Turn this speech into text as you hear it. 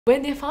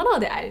When they found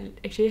out that I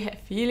actually had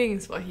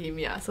feelings for him,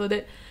 yeah, so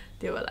that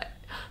they were like,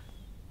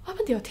 what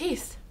happened to your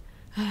taste?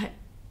 I'm like,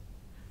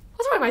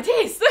 what's wrong with my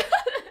taste?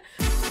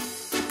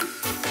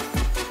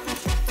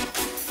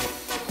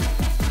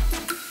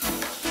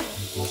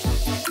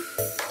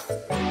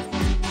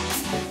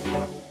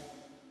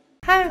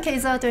 Hi, I'm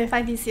Kaiser,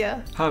 25 this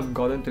year. Hi, I'm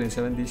Gordon,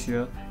 27 this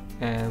year,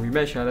 and we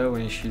met each other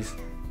when she's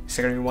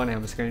secondary 1 and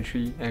I'm secondary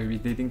 3, and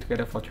we've been dating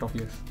together for 12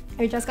 years. And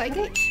we just got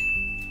engaged.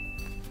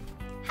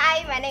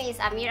 Hi, my name is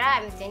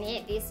Amira, I'm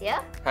 28 this year.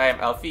 Hi,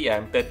 I'm Alfie,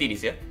 I'm 30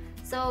 this year.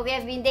 So we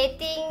have been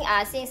dating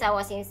since I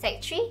was in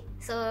Sec 3.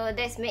 So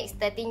that makes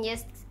 13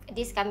 years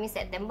this coming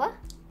September.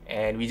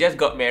 And we just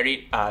got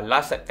married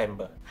last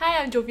September.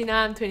 Hi, I'm Joie Tan,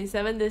 I'm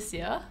 27 this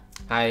year.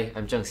 Hi,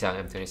 I'm Zheng Xiang,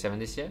 I'm 27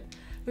 this year.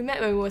 We met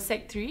when we were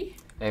Sec 3.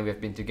 And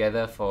we've been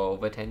together for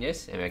over 10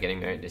 years and we're getting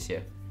married this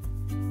year.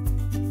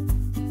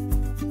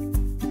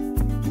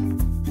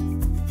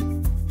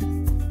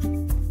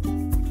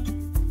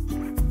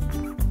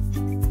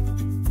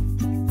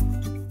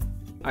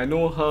 I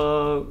know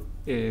her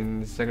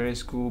in secondary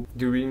school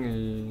during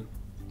a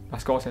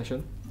basketball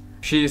session.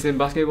 She is in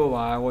basketball but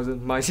I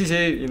wasn't. My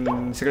CCA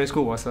in secondary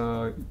school was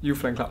a youth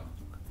fan club.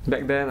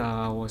 Back then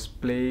I was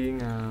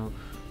playing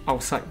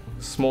outside,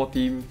 small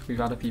team with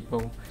other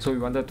people. So we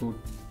wanted to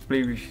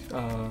play with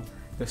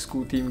the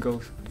school team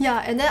girls.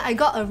 Yeah, and then I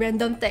got a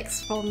random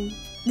text from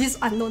this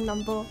unknown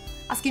number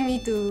asking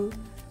me to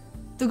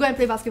go and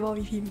play basketball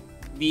with him.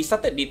 We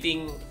started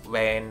dating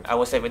when I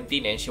was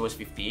 17 and she was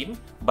 15,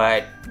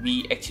 but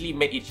we actually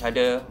met each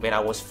other when I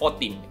was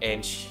 14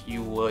 and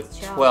you were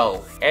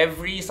 12.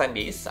 Every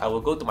Sundays, I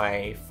will go to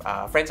my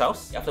friend's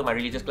house. After my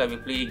religious club, we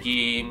play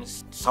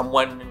games.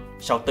 Someone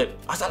shouted,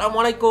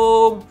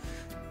 "Assalamualaikum!"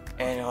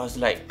 And I was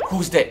like,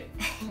 who's that?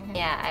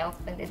 Yeah, I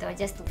opened the door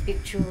just to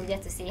peep through,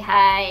 just to say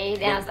hi.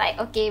 Then I was like,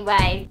 okay,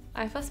 bye.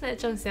 I first met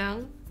Zheng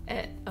Xiang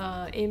at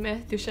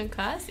A-Math tuition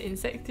class in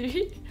Sec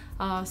 3.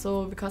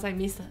 So because I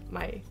missed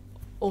my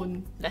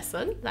own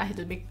lesson, I had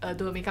to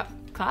do a makeup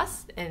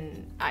class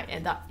and I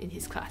end up in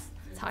his class.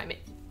 That's how I met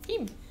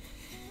him.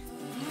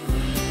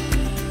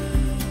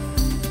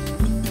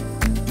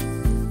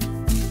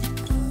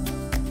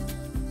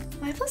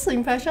 My first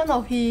impression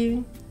of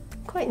him,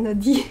 quite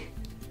nerdy.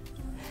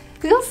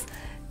 Because,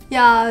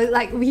 yeah,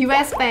 like he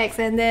wears specs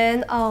and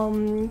then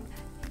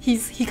he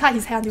cut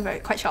his hair until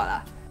quite short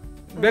lah.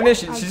 Then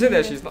she said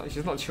that she's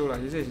not chill lah.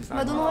 She said she's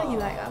I don't know what he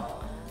like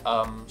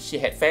She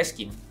had fair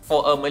skin.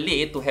 For a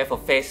Malay to have a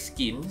fair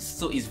skin,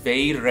 so it's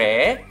very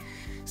rare.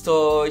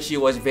 So she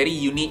was very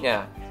unique.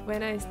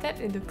 When I stepped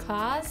into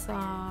class,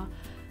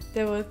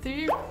 there were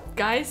 3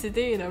 guys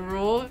sitting in a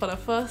row for the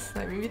first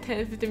maybe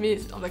 10-15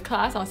 minutes of the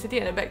class. I was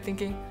sitting at the back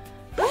thinking,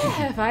 where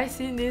have I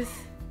seen these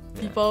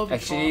people before?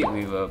 Actually,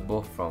 we were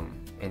both from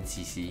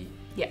NCC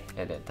Yeah.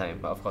 at that time,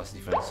 but of course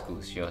different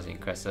schools. She was in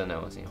Crescent, I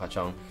was in Hwa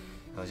Chong.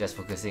 I was just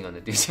focusing on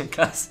the tuition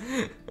class.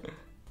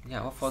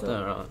 Yeah, what for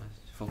turn around?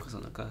 Focus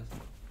on the class.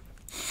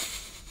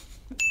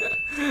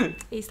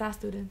 A-star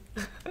student.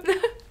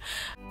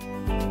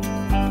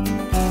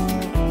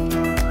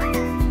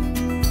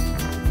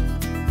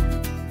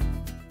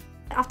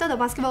 After the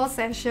basketball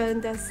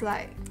session, that's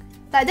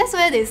that's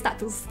where they start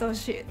to stir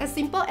shit. As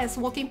simple as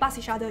walking past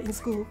each other in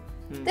school.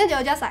 Then they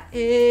were just like,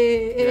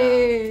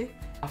 eh.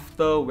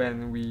 After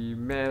when we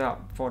met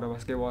up for the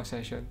basketball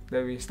session,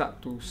 then we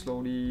start to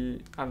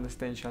slowly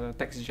understand each other,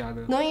 text each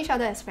other. Knowing each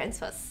other as friends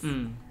first.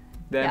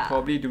 Then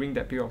probably during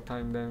that period of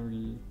time, then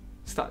we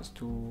start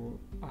to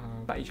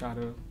like each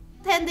other.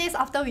 10 days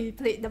after we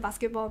played the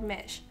basketball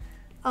match,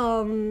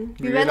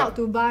 we went out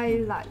to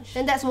buy lunch.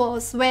 And that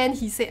was when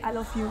he said, I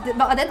love you.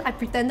 But then I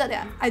pretended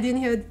that I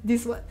didn't hear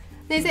this word.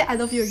 Then he said, I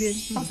love you again.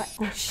 I was like,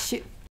 oh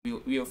shit.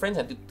 We were friends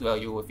until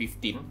you were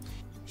 15.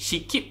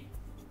 She kept,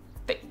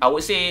 I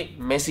would say,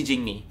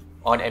 messaging me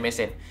on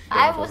MSN.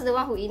 I was the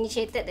one who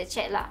initiated the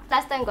chat lah.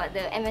 Last time got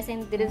the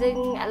MSN,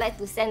 I like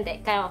to send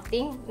that kind of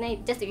thing,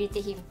 just to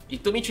irritate him.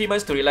 It took me 3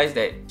 months to realize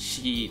that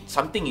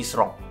something is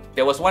wrong.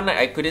 There was one night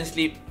I couldn't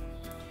sleep.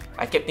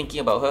 I kept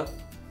thinking about her.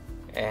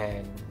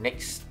 And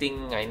next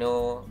thing I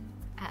know,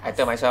 I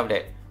tell myself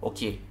that,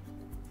 okay,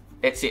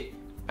 that's it.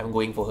 I'm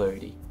going for her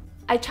already.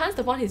 I chanced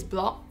upon his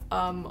blog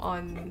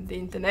on the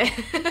internet.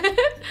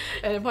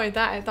 At the point in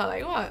time, I thought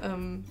like, wow,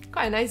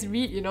 quite a nice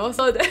read, you know.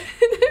 So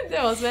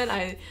that was when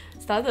I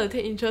started to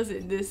take interest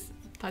in this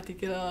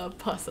particular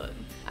person.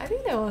 I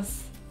think there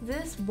was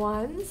this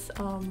once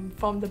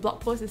from the blog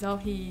post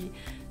itself, he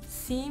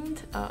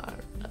seemed a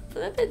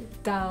little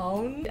bit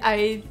down.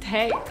 I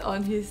tagged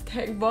on his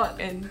tag bot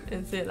and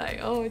said like,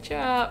 oh, cheer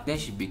up. Then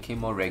she became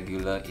more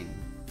regular in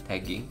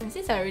tagging. And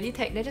since I already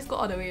tagged, then just go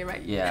all the way,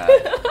 right? Yeah.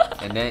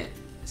 And then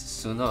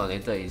sooner or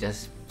later it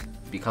just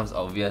becomes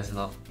obvious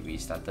now. We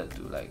started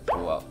to like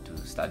go out to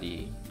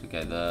study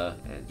together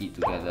and eat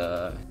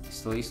together.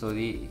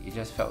 Slowly, it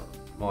just felt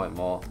more and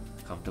more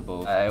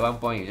comfortable. At one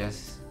point, you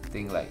just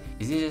think like,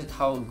 is this just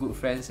how good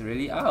friends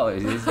really are, or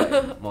is this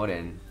like more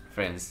than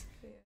friends?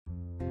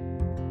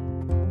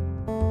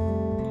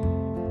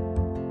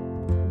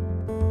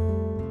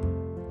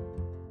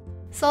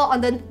 So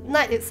on the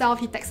night itself,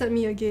 he texted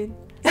me again.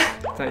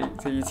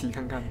 再一起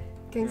看看。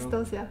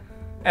 Gangsters, yeah.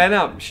 End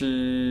up,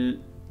 she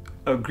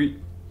agreed.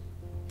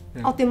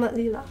 Yeah.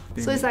 Ultimately lah.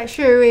 So it's like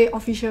straight away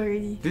official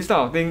already. This type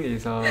of thing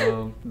is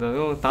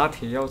the 打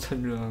铁要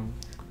趁热。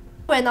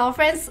 When our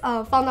friends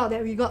found out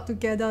that we got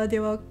together, they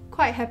were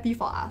quite happy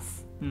for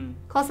us.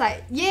 Cause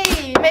like,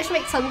 yay,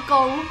 matchmake 成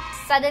功.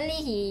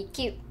 Suddenly he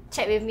keep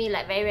chat with me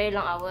like very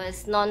long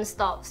hours,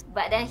 non-stop.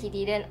 But then he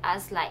didn't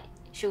ask like,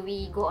 should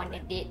we go on a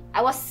date?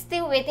 I was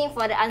still waiting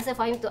for the answer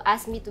for him to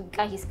ask me to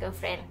become his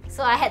girlfriend.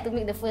 So I had to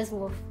make the first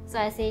move. So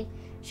I say,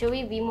 should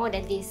we be more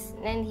than this?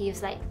 And then he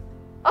was like,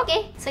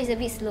 okay. So it's a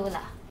bit slow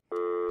lah.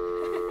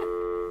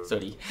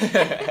 Sorry.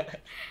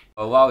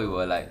 For a while we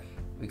were like,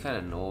 we kind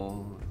of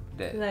know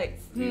that Like,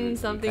 we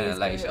something kind is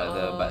of like each going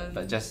other, on.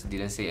 but just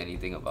didn't say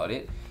anything about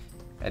it.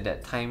 At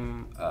that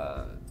time,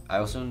 I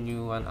also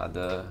knew one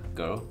other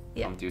girl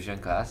from tuition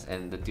class,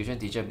 and the tuition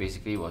teacher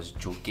basically was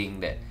joking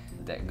that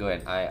that girl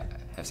and I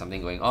have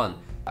something going on.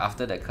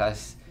 After the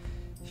class,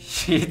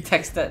 she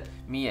texted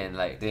me and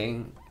like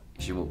saying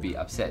she would be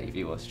upset if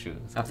it was true.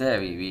 After that,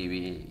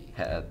 we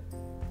had a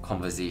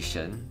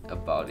conversation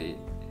about it.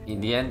 In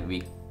the end,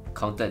 we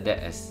counted that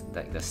as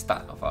like the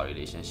start of our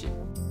relationship.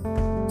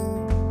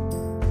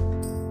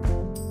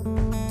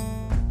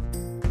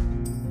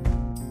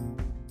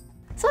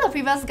 So the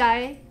previous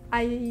guy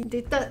I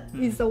dated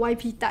is the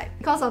YP type.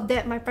 Because of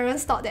that, my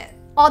parents thought that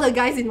all the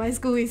guys in my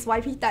school is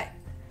YP type.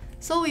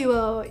 So we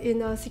were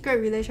in a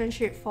secret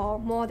relationship for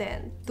more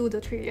than 2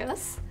 to 3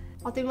 years.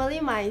 Ultimately,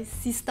 my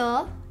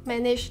sister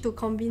managed to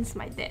convince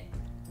my dad.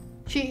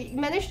 She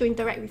managed to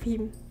interact with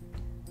him.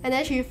 And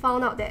then she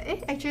found out that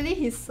actually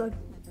he's a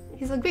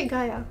great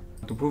guy.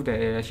 To prove that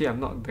actually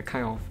I'm not the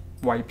kind of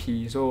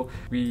YP, so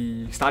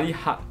we study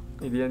hard.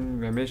 In the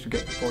end, we managed to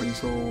get to poly,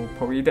 so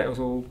probably that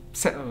also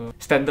set a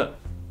standard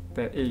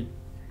that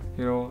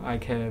I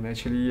can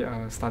actually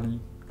study,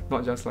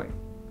 not just like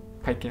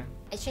拍kia.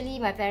 Actually,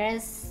 my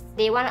parents,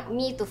 they want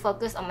me to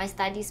focus on my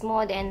studies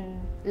more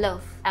than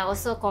love. I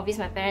also convinced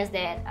my parents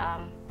that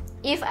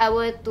if I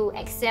were to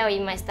excel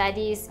in my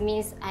studies,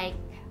 means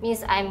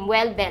I'm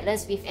well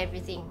balanced with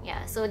everything.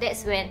 Yeah, so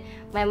that's when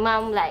my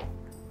mom like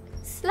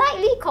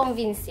slightly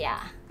convinced.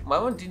 Yeah. My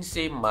mom didn't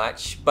say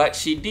much, but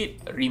she did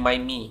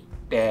remind me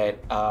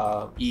that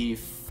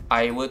if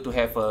I were to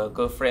have a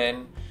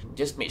girlfriend,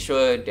 just make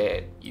sure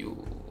that you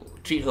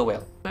treat her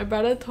well. My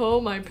brother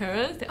told my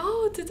parents that,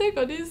 oh, today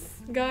got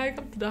this guy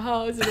come to the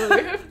house, you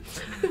know.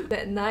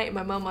 That night,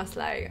 my mom was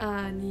like,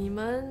 你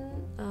们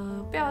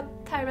不要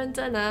太认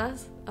真啊，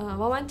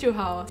玩玩就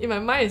好. In my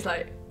mind, it's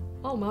like,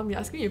 oh, mom, you're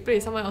asking me to play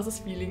with someone else's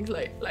feelings,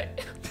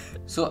 like.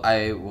 So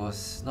I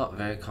was not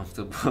very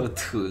comfortable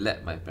to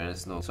let my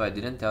parents know. So I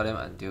didn't tell them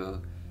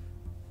until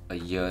a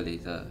year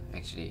later,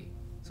 actually.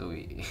 So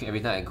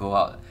every time I go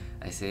out,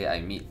 I say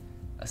I meet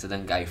a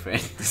certain guy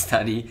friend to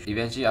study.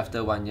 Eventually,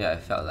 after 1 year, I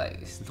felt like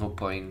it's no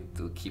point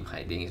to keep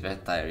hiding. It's very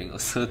tiring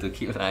also to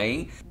keep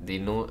lying. They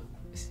know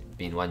it's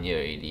been 1 year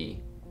already.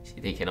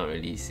 They cannot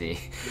really say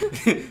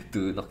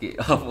to knock it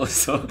off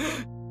also.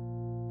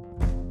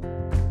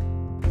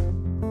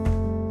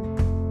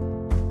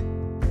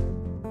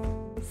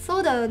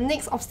 So the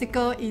next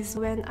obstacle is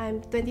when I'm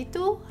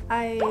 22,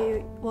 I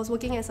was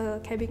working as a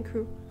cabin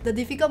crew. The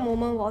difficult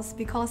moment was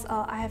because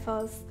I have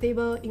a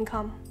stable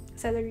income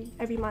salary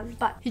every month,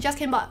 but he just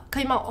came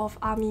out of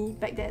army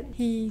back then.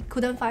 He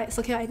couldn't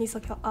secure any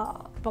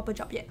proper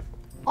job yet.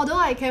 Although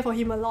I care for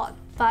him a lot,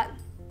 but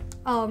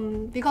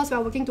because we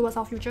are working towards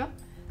our future,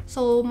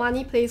 so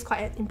money plays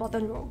quite an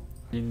important role.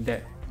 In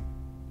that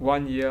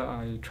 1 year,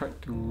 I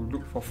tried to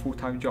look for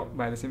full-time job,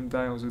 but at the same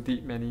time I also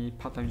did many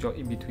part-time jobs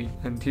in between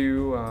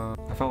until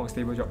I found a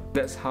stable job.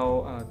 That's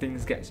how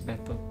things get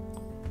better.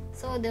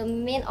 So the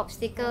main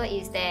obstacle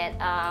is that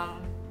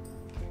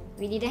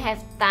we didn't have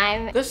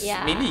time. Because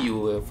mainly you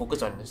were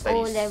focused on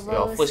studies.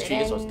 Your first 3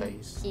 years of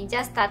studies. He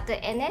just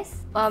started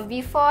NS.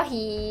 Before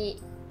he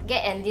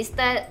get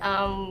enlisted,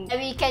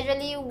 we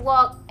casually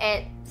walk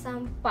at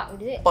some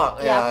park, is it? Park,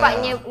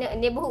 park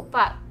neighborhood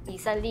park. He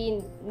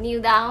suddenly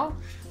kneel down.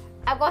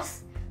 I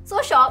was so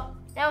shocked.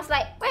 And I was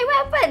like, wait,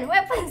 what happened?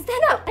 What happened?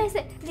 Stand up. And I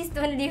said, please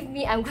don't leave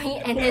me. I'm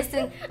going NS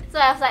soon. So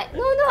I was like,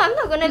 no, I'm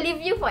not gonna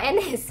leave you for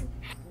NS.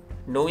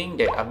 Knowing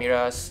that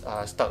Amira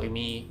stuck with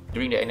me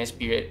during the NS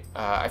period,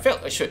 I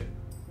felt assured.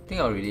 I think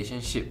our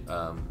relationship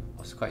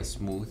was quite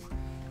smooth,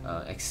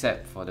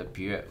 except for the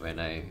period when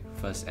I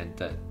first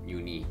entered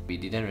uni. We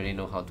didn't really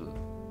know how to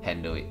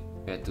handle it.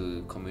 We had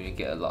to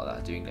communicate a lot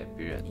during that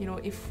period. You know,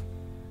 if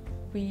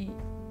we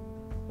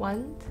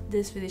want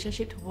this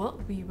relationship to work,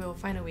 we will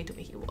find a way to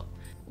make it work.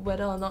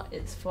 Whether or not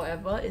it's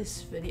forever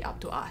is really up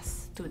to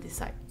us to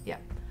decide. Yeah,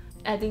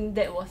 I think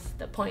that was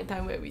the point in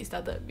time where we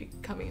started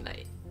becoming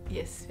like,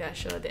 yes, we are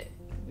sure that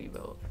we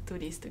will do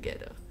this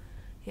together.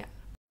 Yeah.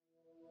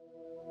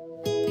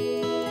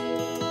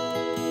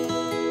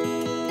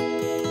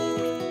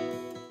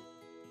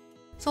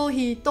 So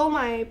he told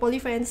my poly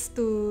friends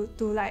to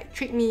like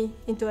trick me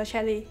into a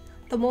chalet.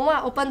 The moment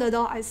I opened the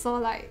door, I saw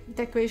like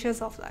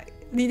decorations of like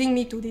leading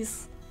me to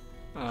this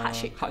heart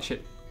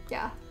shape.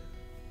 Yeah.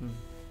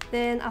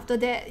 Then after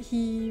that,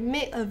 he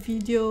made a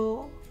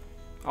video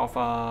Of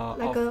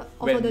like of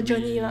of the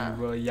journey we lah.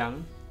 were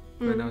young.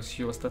 When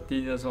she was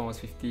 13 years old, I was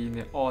 15,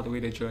 then all the way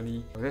the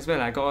journey. That's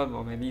when I got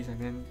on my knees and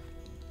then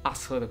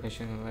asked her the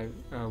question like,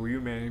 will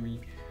you marry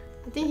me?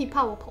 I think he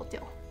怕我跑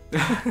掉。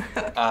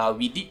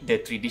 We did the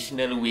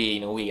traditional way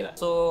in a way lah.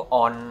 So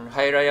on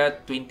Hari Raya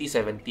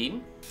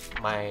 2017,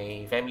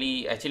 my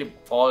family, actually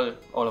all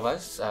of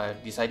us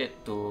decided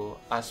to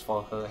ask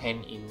for her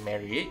hand in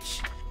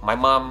marriage. My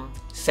mom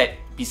sat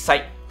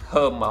beside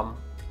her mom,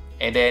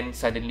 and then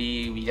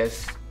suddenly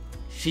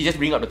she just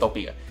bring up the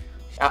topic.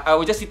 I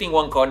was just sitting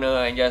one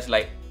corner and just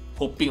like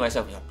hoping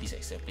myself, yeah, please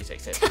accept, please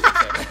accept, please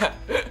accept.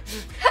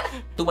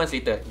 2 months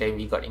later, then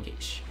we got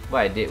engaged.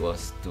 What I did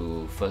was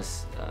to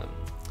first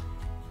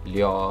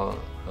lure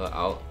her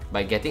out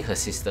by getting her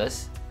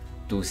sisters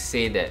to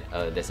say that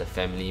there's a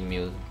family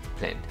meal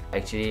planned.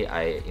 Actually,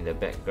 I in the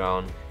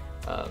background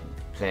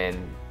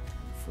planned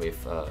with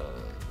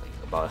like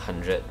about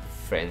 100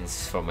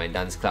 friends from my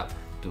dance club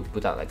to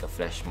put out like a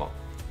flash mob.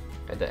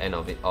 At the end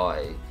of it all,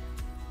 I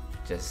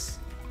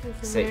just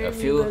said a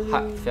few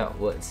heartfelt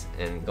words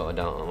and got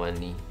down on one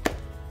knee.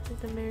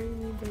 It's a marry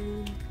me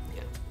balloon.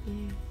 Yeah.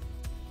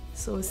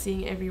 So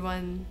seeing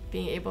everyone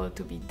being able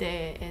to be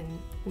there and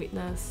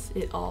witness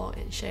it all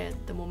and share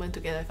the moment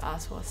together with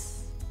us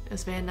was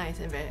very nice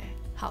and very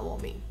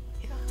heartwarming.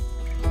 Yeah.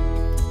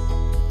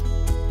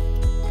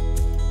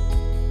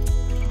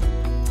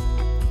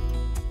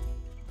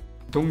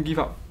 Don't give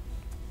up.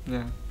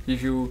 Yeah.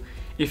 If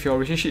your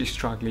relationship is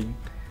struggling,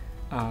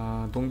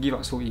 don't give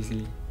up so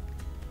easily.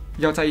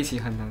 要在一起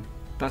很难，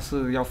但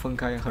是要分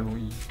开很容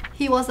易。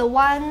 He was the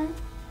one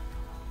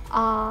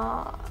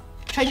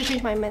trying to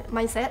change my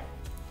mindset,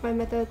 my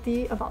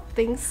mentality about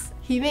things.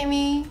 He made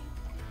me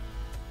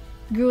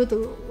grow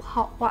to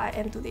what I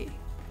am today.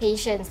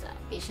 Patience lah,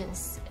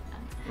 patience.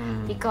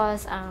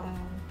 Because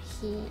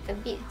he a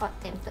bit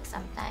hot-tempered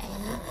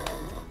sometimes.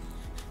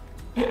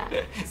 Yeah.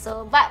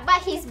 So but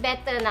he's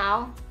better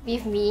now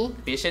with me.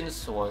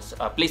 Patience was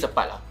plays a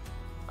part lah.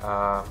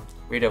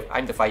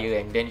 I'm the fire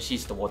and then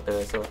she's the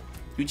water. So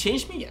you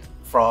changed me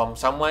from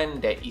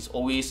someone that is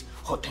always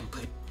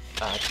hot-tempered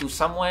to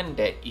someone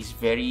that is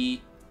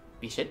very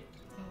patient.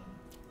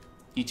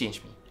 You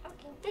changed me.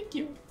 Okay. Thank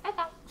you.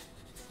 Welcome.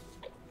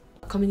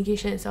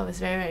 Communication itself is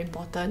very, very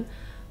important.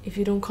 If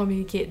you don't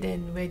communicate,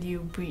 then where do you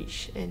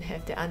breach and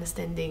have that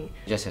understanding?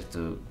 You just have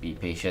to be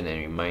patient and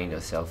remind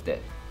yourself that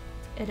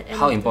At the end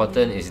how of the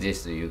important day- is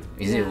this to you?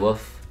 Is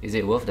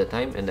it worth the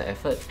time and the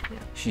effort? Yeah.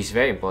 She's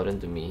very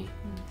important to me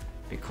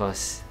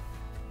because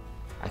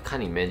I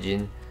can't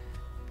imagine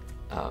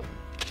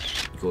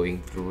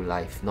going through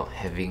life not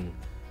having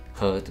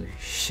her to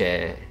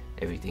share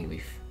everything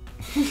with.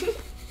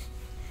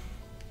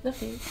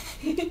 Nothing.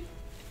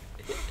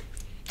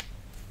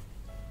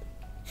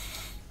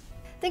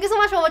 Thank you so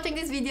much for watching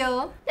this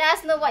video. Let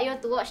us know what you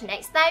want to watch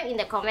next time in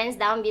the comments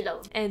down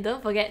below. And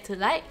don't forget to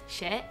like,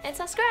 share, and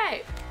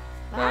subscribe.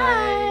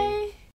 Bye.